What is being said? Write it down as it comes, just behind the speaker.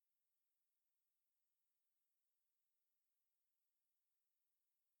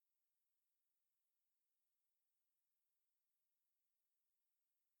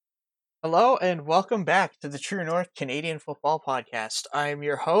Hello and welcome back to the True North Canadian Football Podcast. I'm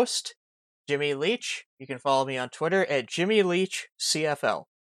your host, Jimmy Leach. You can follow me on Twitter at Jimmy Leach CFL.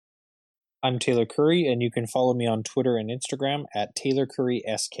 I'm Taylor Curry, and you can follow me on Twitter and Instagram at Taylor Curry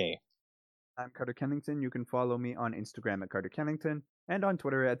SK. I'm Carter Kennington. You can follow me on Instagram at Carter Kennington and on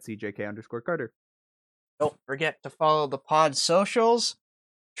Twitter at CJK_Carter. Don't forget to follow the pod socials,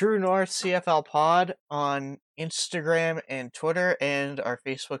 True North CFL Pod on Instagram and Twitter, and our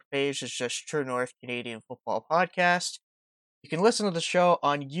Facebook page is just True North Canadian Football Podcast. You can listen to the show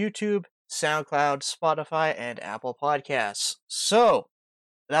on YouTube, SoundCloud, Spotify, and Apple Podcasts. So,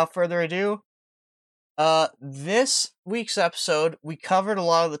 without further ado, this week's episode, we covered a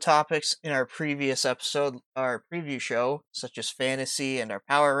lot of the topics in our previous episode, our preview show, such as fantasy and our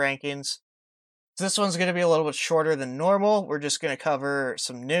power rankings. So this one's going to be a little bit shorter than normal. We're just going to cover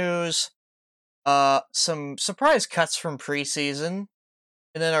some news, some surprise cuts from preseason,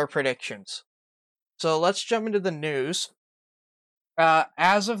 and then our predictions. So let's jump into the news.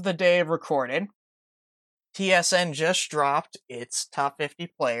 As of the day of recording, TSN just dropped its top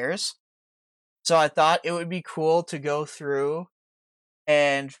 50 players. So I thought it would be cool to go through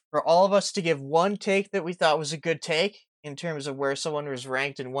and for all of us to give one take that we thought was a good take in terms of where someone was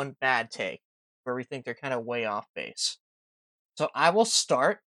ranked and one bad take where we think they're kind of way off base. So I will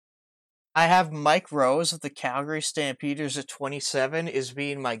start. I have Mike Rose of the Calgary Stampeders at 27 is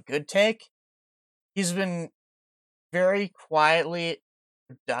being my good take. He's been very quietly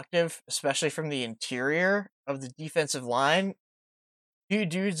productive, especially from the interior of the defensive line. Few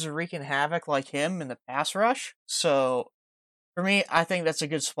dudes are wreaking havoc like him in the pass rush. So for me, I think that's a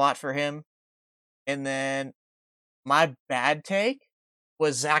good spot for him. And then my bad take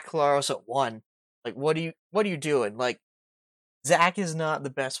was Zach Collaros at 1. Like, what are you doing? Like, Zach is not the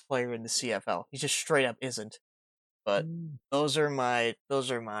best player in the CFL. He just straight up isn't. But those are my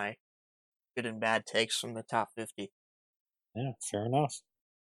good and bad takes from the top 50. Yeah, fair enough.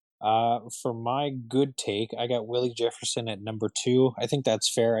 For my good take, I got Willie Jefferson at number 2. I think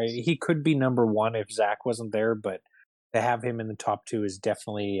that's fair. He could be number 1 if Zach wasn't there, but to have him in the top 2 is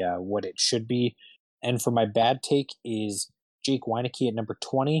definitely what it should be. And for my bad take is Jake Weineke at number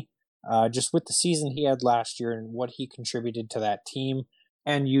 20. Just with the season he had last year and what he contributed to that team,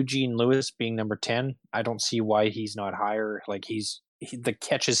 and Eugene Lewis being number 10, I don't see why he's not higher. Like the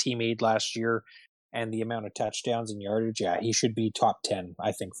catches he made last year and the amount of touchdowns and yardage, yeah, he should be top 10,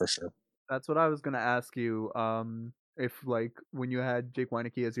 I think, for sure. That's what I was gonna ask you. If like when you had Jake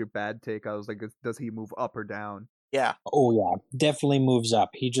Weineke as your bad take, I was like, does he move up or down? Yeah. Oh yeah, definitely moves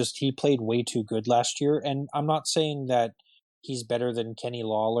up. He played way too good last year, and I'm not saying that he's better than Kenny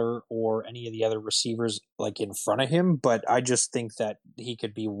Lawler or any of the other receivers like in front of him, but I just think that he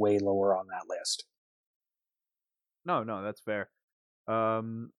could be way lower on that list. No, that's fair.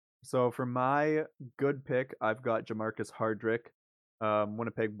 So for my good pick, I've got Jamarcus Hardrick,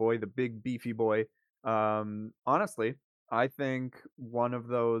 Winnipeg boy, the big beefy boy. Honestly, I think one of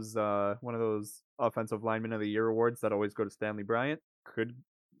those offensive lineman of the year awards that always go to Stanley Bryant could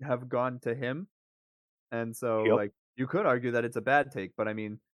have gone to him. And so Yep. like you could argue that it's a bad take, but I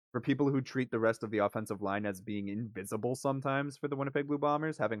mean, for people who treat the rest of the offensive line as being invisible sometimes for the Winnipeg Blue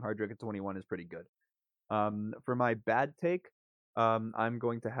Bombers, having Hardrick at 21 is pretty good. For my bad take, I'm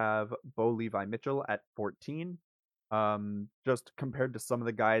going to have Bo Levi Mitchell at 14. Just compared to some of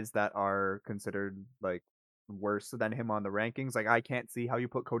the guys that are considered like worse than him on the rankings, like I can't see how you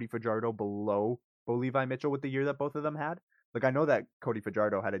put Cody Fajardo below Bo Levi Mitchell with the year that both of them had. Like I know that Cody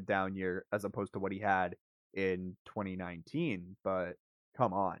Fajardo had a down year as opposed to what he had in 2019, but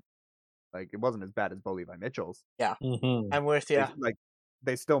come on, like it wasn't as bad as Bo Levi Mitchell's. Yeah. Mm-hmm. I'm with you.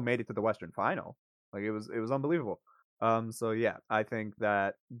 They still made it to the Western Final. Like it was unbelievable. So yeah, I think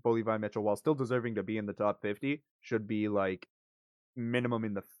that Bo Levi Mitchell, while still deserving to be in the top 50, should be like minimum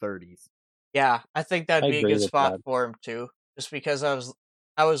in the 30s. Yeah, I think that'd I be a agree good with spot that. for him too. Just because I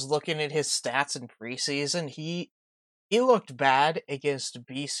was looking at his stats in preseason. He looked bad against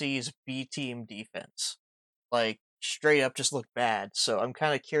BC's B team defense. Like straight up just looked bad. So I'm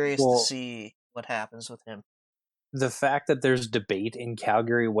kind of curious to Well, see what happens with him. the fact that there's debate in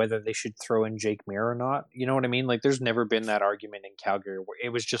Calgary whether they should throw in Jake Muir or not, you know what I mean? Like, there's never been that argument in Calgary where it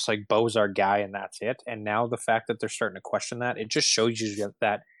was just like Bo's our guy and that's it. And now the fact that they're starting to question that, it just shows you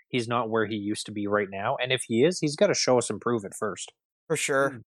that he's not where he used to be right now. And if he is, he's got to show us improvement first. For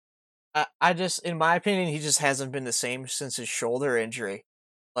sure. Mm. I just, in my opinion, he just hasn't been the same since his shoulder injury.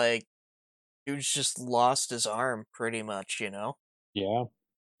 Like, dude's just lost his arm pretty much, you know? Yeah.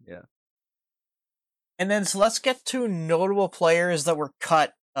 Yeah. And then so let's get to notable players that were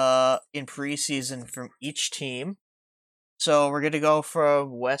cut in preseason from each team. So we're going to go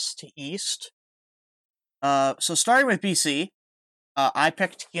from west to east. So starting with BC, I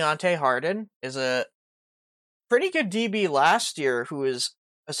picked Keontae Harden as a pretty good DB last year who is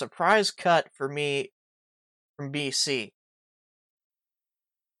a surprise cut for me from BC.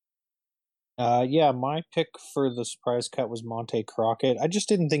 Yeah, my pick for the surprise cut was Monte Crockett. I just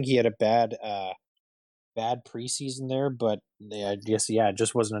didn't think he had a bad preseason there, but I guess it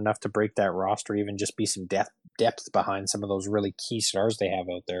just wasn't enough to break that roster, even just be some depth behind some of those really key stars they have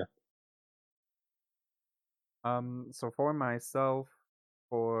out there. So for myself,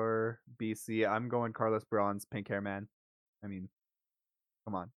 for BC, I'm going Carlos Bronze, pink hair man. I mean,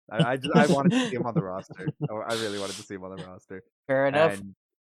 come on. I wanted to see him on the roster. I really wanted to see him on the roster. Fair enough. And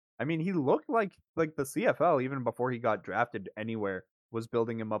I mean, he looked like the CFL even before he got drafted anywhere was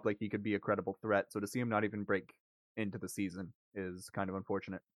building him up like he could be a credible threat. So to see him not even break into the season is kind of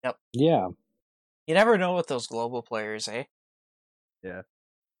unfortunate. Yep. Yeah. You never know with those global players, eh? Yeah.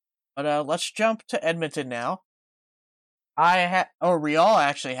 But let's jump to Edmonton now. We all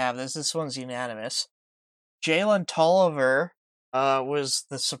actually have this. This one's unanimous. Jalen Tolliver was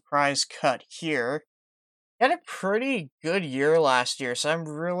the surprise cut here. He had a pretty good year last year, so I'm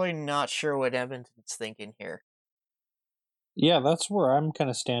really not sure what Edmonton's thinking here. Yeah, that's where I'm kind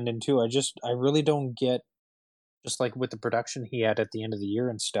of standing too. I really don't get, just like with the production he had at the end of the year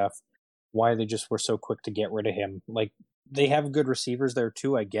and stuff, why they just were so quick to get rid of him. Like, they have good receivers there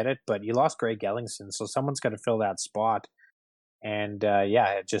too, I get it, but you lost Greg Ellingson, so someone's got to fill that spot. And I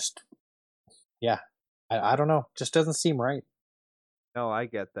don't know. Just doesn't seem right. No, I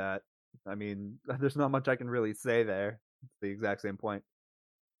get that. I mean, there's not much I can really say there. It's the exact same point.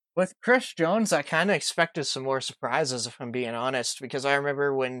 With Chris Jones, I kind of expected some more surprises, if I'm being honest, because I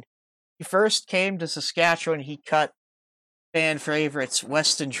remember when he first came to Saskatchewan, he cut fan favorites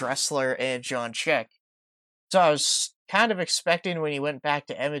Weston Dressler and John Chick. So I was kind of expecting when he went back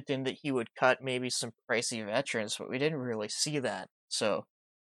to Edmonton that he would cut maybe some pricey veterans, but we didn't really see that. So,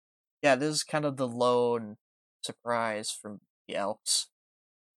 yeah, this is kind of the lone surprise from the Elks.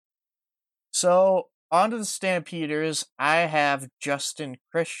 So, on to the Stampeders, I have Justin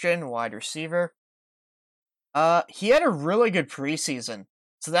Christian, wide receiver. He had a really good preseason.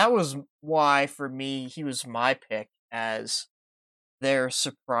 So that was why, for me, he was my pick as their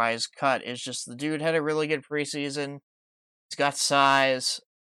surprise cut. Is just the dude had a really good preseason. He's got size.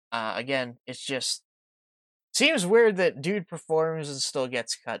 Again, it's just seems weird that dude performs and still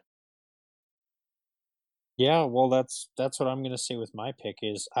gets cut. Yeah, well, that's what I'm going to say with my pick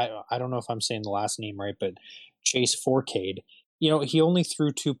is I don't know if I'm saying the last name right, but Chase Forcade. You know, he only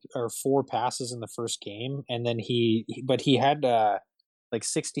threw 2 or 4 passes in the first game, and then he had like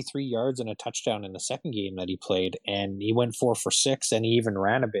 63 yards and a touchdown in the second game that he played, and he went 4 for 6, and he even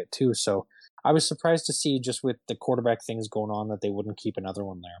ran a bit too. So I was surprised to see, just with the quarterback things going on, that they wouldn't keep another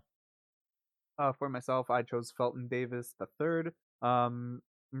one there. For myself, I chose Felton Davis the third.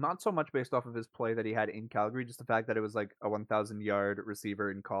 Not so much based off of his play that he had in Calgary, just the fact that it was like a 1,000-yard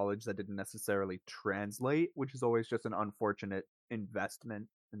receiver in college that didn't necessarily translate, which is always just an unfortunate investment,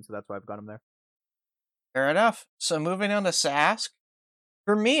 and so that's why I've got him there. Fair enough. So moving on to Sask.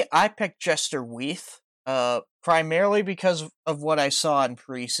 For me, I picked Jester Weath, primarily because of what I saw in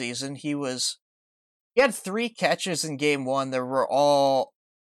preseason. He had 3 catches in game 1 that were all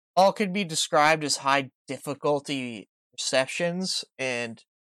could be described as high difficulty receptions, and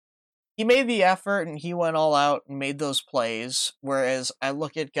he made the effort and he went all out and made those plays. Whereas I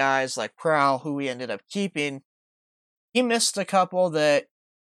look at guys like Prowl, who we ended up keeping, he missed a couple that,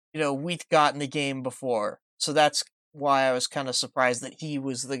 Weath got in the game before. So that's why I was kind of surprised that he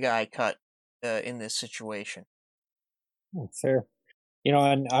was the guy cut in this situation. Fair.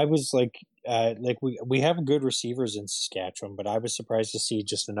 And I was like we have good receivers in Saskatchewan, but I was surprised to see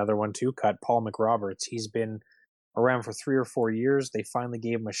just another one too cut, Paul McRoberts. He's been around for 3 or 4 years. They finally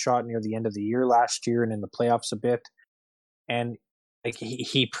gave him a shot near the end of the year last year and in the playoffs a bit. And like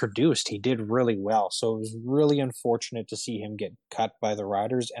he produced, he did really well. So it was really unfortunate to see him get cut by the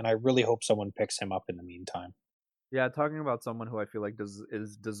Riders, and I really hope someone picks him up in the meantime. Yeah, talking about someone who I feel like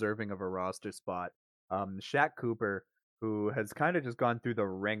is deserving of a roster spot, Shaq Cooper, who has kind of just gone through the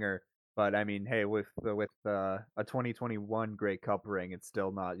ringer. But I mean, hey, with a 2021 Grey Cup ring, it's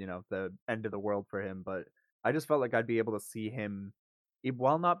still not the end of the world for him. But I just felt like I'd be able to see him,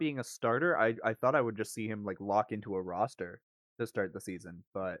 while not being a starter. I thought I would just see him like lock into a roster to start the season.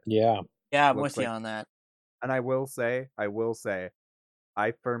 But yeah, I'm with you on that. And I will say,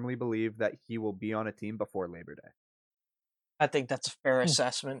 I firmly believe that he will be on a team before Labor Day. I think that's a fair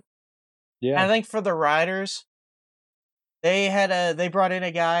assessment. Yeah, I think for the Riders, they brought in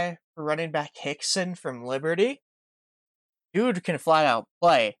a guy for running back Hickson from Liberty. dude can flat out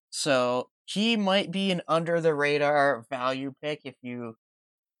play. So he might be an under the radar value pick. If you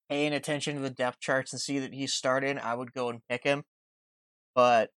paying attention to the depth charts and see that he's starting, I would go and pick him.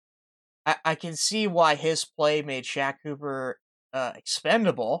 But I can see why his play made Shaq Cooper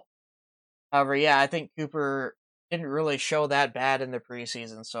expendable. However, yeah, I think Cooper didn't really show that bad in the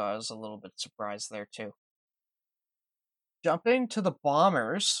preseason, so I was a little bit surprised there too. Jumping to the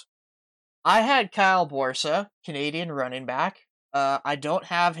Bombers, I had Kyle Borsa, Canadian running back. I don't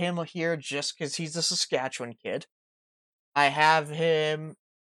have him here just because he's a Saskatchewan kid. I have him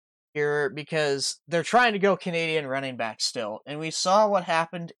here because they're trying to go Canadian running back still. And we saw what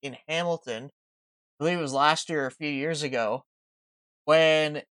happened in Hamilton, I believe it was last year or a few years ago,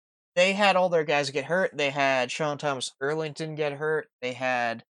 when they had all their guys get hurt. They had Sean Thomas Erlington get hurt. They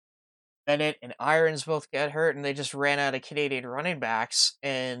had Bennett and Irons both get hurt, and they just ran out of Canadian running backs.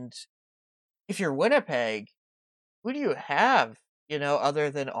 And if you're Winnipeg, who do you have, other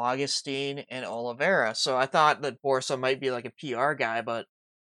than Augustine and Oliveira? So I thought that Borsa might be like a PR guy, but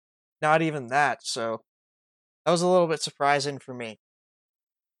not even that. So that was a little bit surprising for me.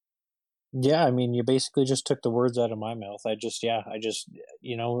 Yeah, I mean, you basically just took the words out of my mouth. I just, a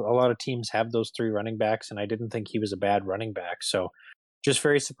lot of teams have those three running backs, and I didn't think he was a bad running back. So just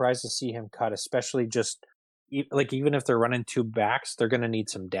very surprised to see him cut, especially just like even if they're running two backs, they're going to need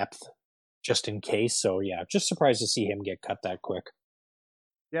some depth just in case. So yeah, just surprised to see him get cut that quick.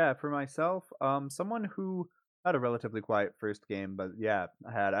 Yeah, for myself, someone who had a relatively quiet first game, but yeah,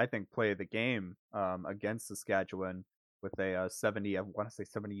 had I think play of the game against Saskatchewan with a 70, I want to say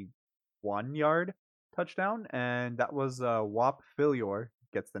 71-yard touchdown, and that was Whop Filior.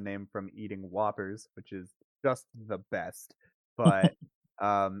 Gets the name from eating Whoppers, which is just the best. But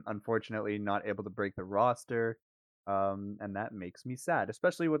unfortunately, not able to break the roster, and that makes me sad,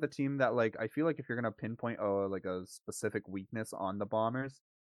 especially with a team that like I feel like if you're gonna pinpoint like a specific weakness on the Bombers,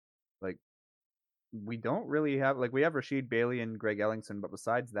 like we don't really have like we have Rashid Bailey and Greg Ellingson, but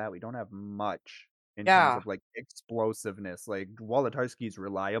besides that, we don't have much in terms Yeah, of like explosiveness. Like Wolodarski's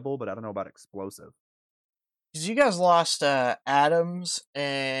reliable, but I don't know about explosive. because you guys lost Adams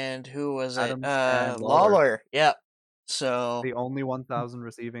and who was it? Adams and Lawler, Lawler. Yep. So the only 1,000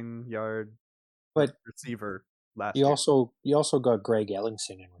 receiving yard But receiver last you year. also got Greg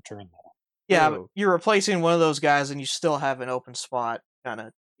Ellingson in return though. yeah, but True. you're replacing one of those guys, and you still have an open spot kind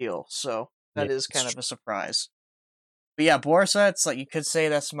of deal. So Yeah, that is kind of a surprise. But yeah, Borsa, it's like you could say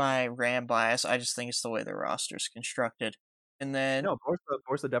that's my Ram bias. I just think it's the way the roster's constructed. And then No,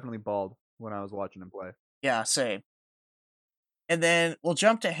 Borsa definitely balled when I was watching him play. yeah, same. And then we'll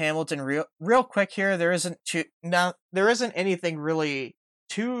jump to Hamilton real quick here. There isn't anything really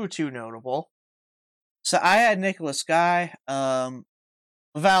too notable. So I had Nicholas Guy, Laval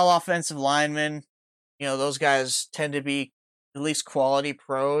offensive lineman. Those guys tend to be at least quality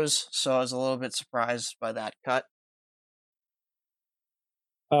pros, so I was a little bit surprised by that cut.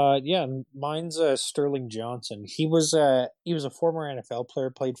 Yeah, mine's Sterling Johnson. He was a former NFL player,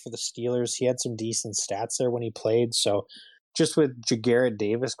 played for the Steelers. He had some decent stats there when he played. So, just with Jagarrett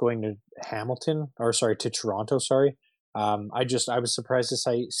Davis going to to Toronto, I was surprised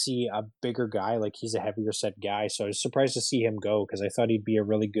to see a bigger guy, like he's a heavier set guy. So I was surprised to see him go because I thought he'd be a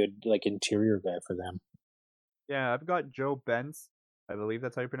really good like interior guy for them. Yeah, I've got Joe Benz. I believe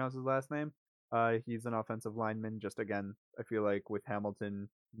that's how you pronounce his last name. He's an offensive lineman. Just again, I feel like with Hamilton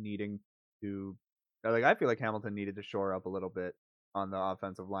needing to, I feel like Hamilton needed to shore up a little bit on the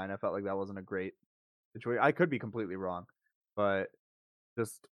offensive line. I felt like that wasn't a great situation. I could be completely wrong, but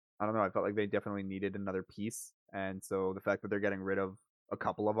just I don't know. I felt like they definitely needed another piece, and so the fact that they're getting rid of a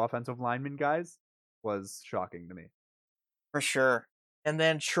couple of offensive lineman guys was shocking to me. For sure. And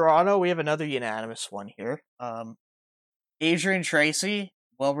then Toronto, we have another unanimous one here. Adrian Tracy,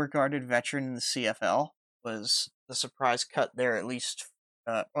 well-regarded veteran in the CFL, was the surprise cut there, at least,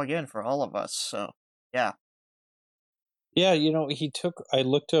 again, for all of us. So, yeah. Yeah, I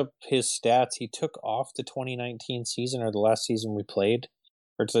looked up his stats. He took off the 2019 season or the last season we played,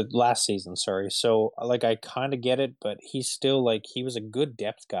 or to the last season, sorry. So, like, I kind of get it, but he's still, like, he was a good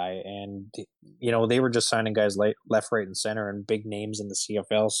depth guy. And, they were just signing guys left, right, and center and big names in the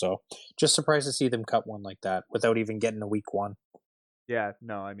CFL. So, just surprised to see them cut one like that without even getting a week one. Yeah,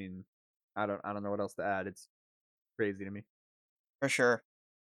 no, I mean, I don't know what else to add. It's crazy to me. For sure.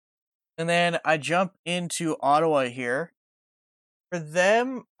 And then I jump into Ottawa here. For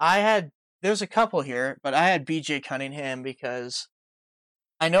them, there's a couple here, but I had BJ Cunningham because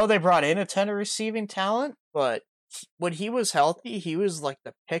I know they brought in a ton of receiving talent, but when he was healthy, he was like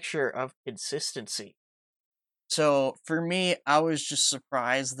the picture of consistency. So for me, I was just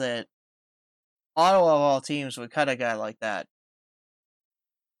surprised that Ottawa of all teams would cut a guy like that.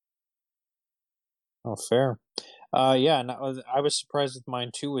 Oh, fair. Yeah, and I was surprised with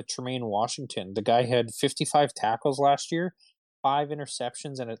mine too with Tremaine Washington. The guy had 55 tackles last year, 5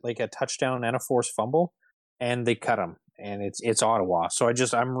 interceptions, and like a touchdown and a forced fumble, and they cut him. And it's Ottawa, so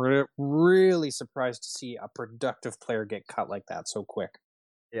I'm really surprised to see a productive player get cut like that so quick.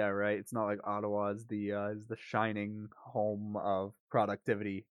 Yeah, right. It's not like Ottawa is the shining home of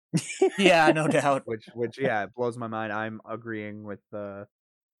productivity, Yeah, no doubt. which yeah, it blows my mind. I'm agreeing with the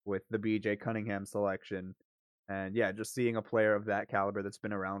BJ Cunningham selection. And yeah, just seeing a player of that caliber that's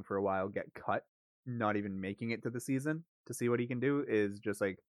been around for a while get cut, not even making it to the season to see what he can do is just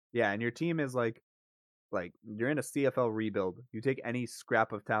like, yeah, and your team is like you're in a CFL rebuild. You take any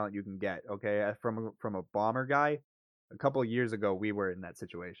scrap of talent you can get, okay? From a bomber guy, a couple of years ago we were in that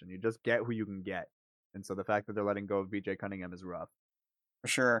situation. You just get who you can get. And so the fact that they're letting go of BJ Cunningham is rough. For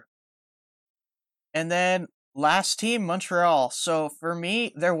sure. And then last team, Montreal. So for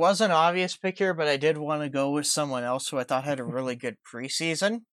me, there was an obvious pick here, but I did want to go with someone else who I thought had a really good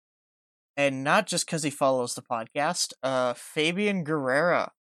preseason. And not just because he follows the podcast. Fabian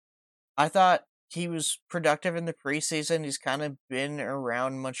Guerrera. I thought he was productive in the preseason. He's kind of been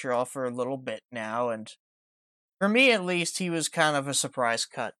around Montreal for a little bit now, and for me at least, he was kind of a surprise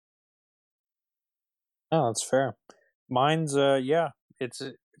cut. Oh, that's fair. Mine's yeah, it's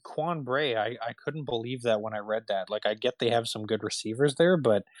Quan Bray. I couldn't believe that when I read that. Like, I get they have some good receivers there,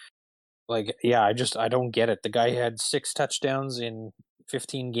 but like, yeah, I don't get it. The guy had 6 touchdowns in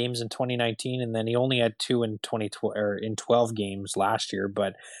 15 games in 2019, and then he only had 2 in 2012 or in 12 games last year,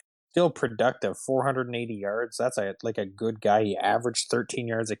 but still productive. 480 yards. That's like a good guy. He averaged 13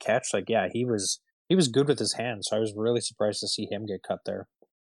 yards a catch. Like, yeah, he was good with his hands. So I was really surprised to see him get cut there.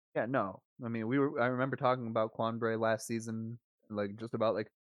 Yeah, no. I mean, I remember talking about Quan Bray last season, like just about like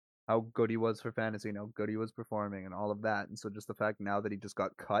how good he was for fantasy and how good he was performing and all of that. And so just the fact now that he just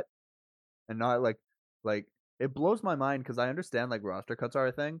got cut and not like it blows my mind because I understand like roster cuts are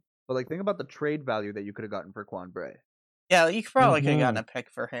a thing, but like think about the trade value that you could have gotten for Quan Bray. Yeah, you probably could have gotten Mm-hmm. a pick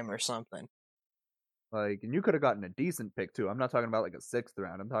for him or something. Like, and you could have gotten a decent pick too. I'm not talking about like a sixth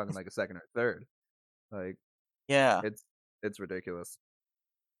round. I'm talking like a second or third. Like Yeah, it's it's ridiculous.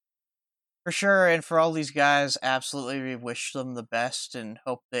 for sure. And for all these guys, absolutely, we wish them the best and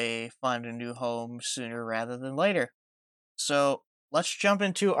hope they find a new home sooner rather than later. So let's jump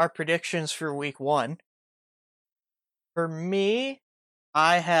into our predictions for week one. For me,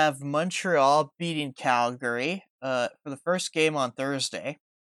 I have Montreal beating Calgary for the first game on Thursday.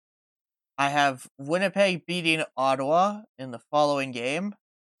 I have Winnipeg beating Ottawa in the following game,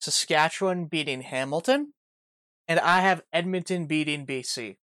 Saskatchewan beating Hamilton, and I have Edmonton beating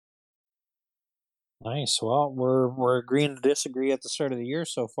BC. Nice. Well, we're agreeing to disagree at the start of the year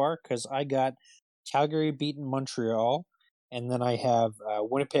so far because I got Calgary beating Montreal, and then I have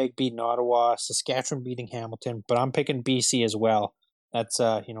Winnipeg beating Ottawa, Saskatchewan beating Hamilton, but I'm picking BC as well. That's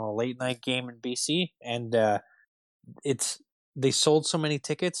a late night game in BC, and it's they sold so many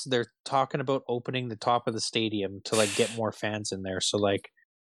tickets. They're talking about opening the top of the stadium to like get more fans in there. So like,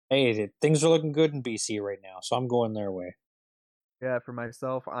 hey, things are looking good in BC right now. So I'm going their way. Yeah, for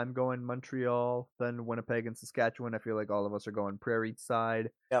myself, I'm going Montreal, then Winnipeg and Saskatchewan. I feel like all of us are going Prairie side.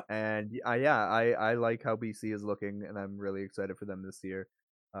 Yep. And I like how BC is looking, and I'm really excited for them this year.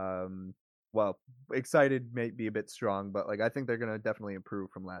 Um, well, excited may be a bit strong, but like I think they're gonna definitely improve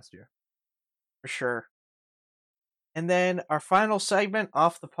from last year. For sure. And then our final segment,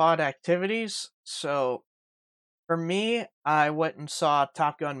 off the pod activities. So for me, I went and saw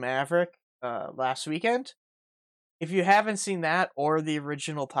Top Gun Maverick last weekend. If you haven't seen that or the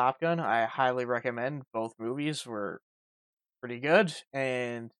original Top Gun, I highly recommend. Both movies were pretty good,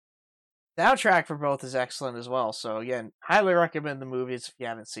 and soundtrack for both is excellent as well. So again, highly recommend the movies if you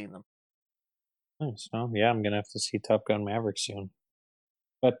haven't seen them. Nice. Well, yeah, I'm gonna have to see Top Gun Maverick soon.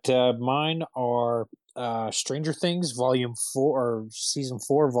 But mine are Stranger Things Volume 4 or Season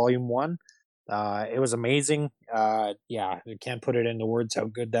 4, Volume 1. It was amazing. Yeah, I can't put it into words how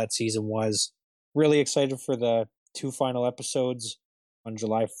good that season was. Really excited for the 2 final episodes on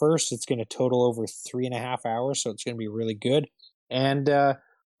July 1st. It's going to total over 3.5 hours, so it's going to be really good. And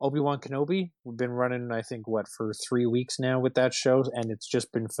Obi-Wan Kenobi, we've been running, I think, for 3 weeks now with that show, and it's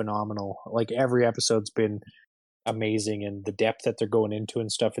just been phenomenal. Like, every episode's been amazing, and the depth that they're going into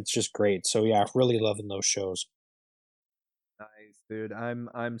and stuff, it's just great. So yeah, really loving those shows. Nice, dude.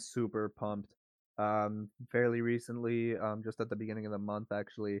 I'm super pumped. Fairly recently, just at the beginning of the month,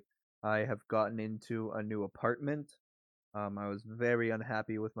 actually, I have gotten into a new apartment. I was very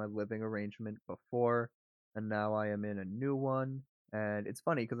unhappy with my living arrangement before, and now I am in a new one. And it's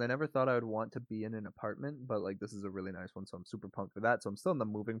funny because I never thought I would want to be in an apartment, but like this is a really nice one, so I'm super pumped for that. So I'm still in the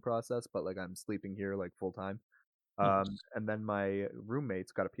moving process, but like I'm sleeping here like full time. And then my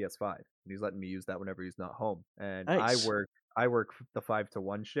roommate's got a PS5, and he's letting me use that whenever he's not home. And Nice. I work the 5 to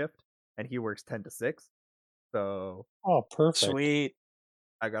 1 shift, and he works 10 to 6. So Oh, perfect. Sweet.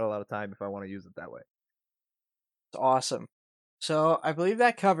 I got a lot of time if I want to use it that way. It's awesome. So I believe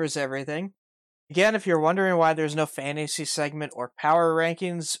that covers everything. Again, if you're wondering why there's no fantasy segment or power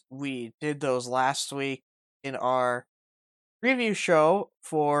rankings, we did those last week in our preview show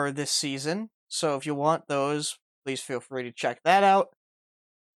for this season. So if you want those, please feel free to check that out.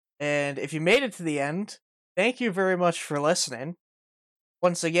 And if you made it to the end, thank you very much for listening.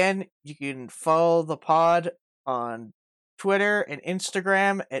 Once again, you can follow the pod on Twitter and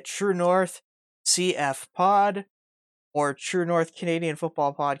Instagram at True North CF Pod or True North Canadian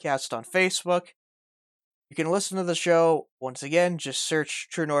Football Podcast on Facebook. You can listen to the show, once again, just search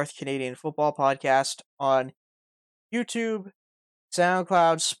True North Canadian Football Podcast on YouTube,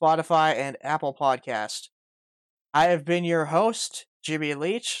 SoundCloud, Spotify, and Apple Podcast. I have been your host, Jimmy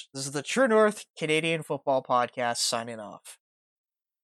Leach. This is the True North Canadian Football Podcast signing off.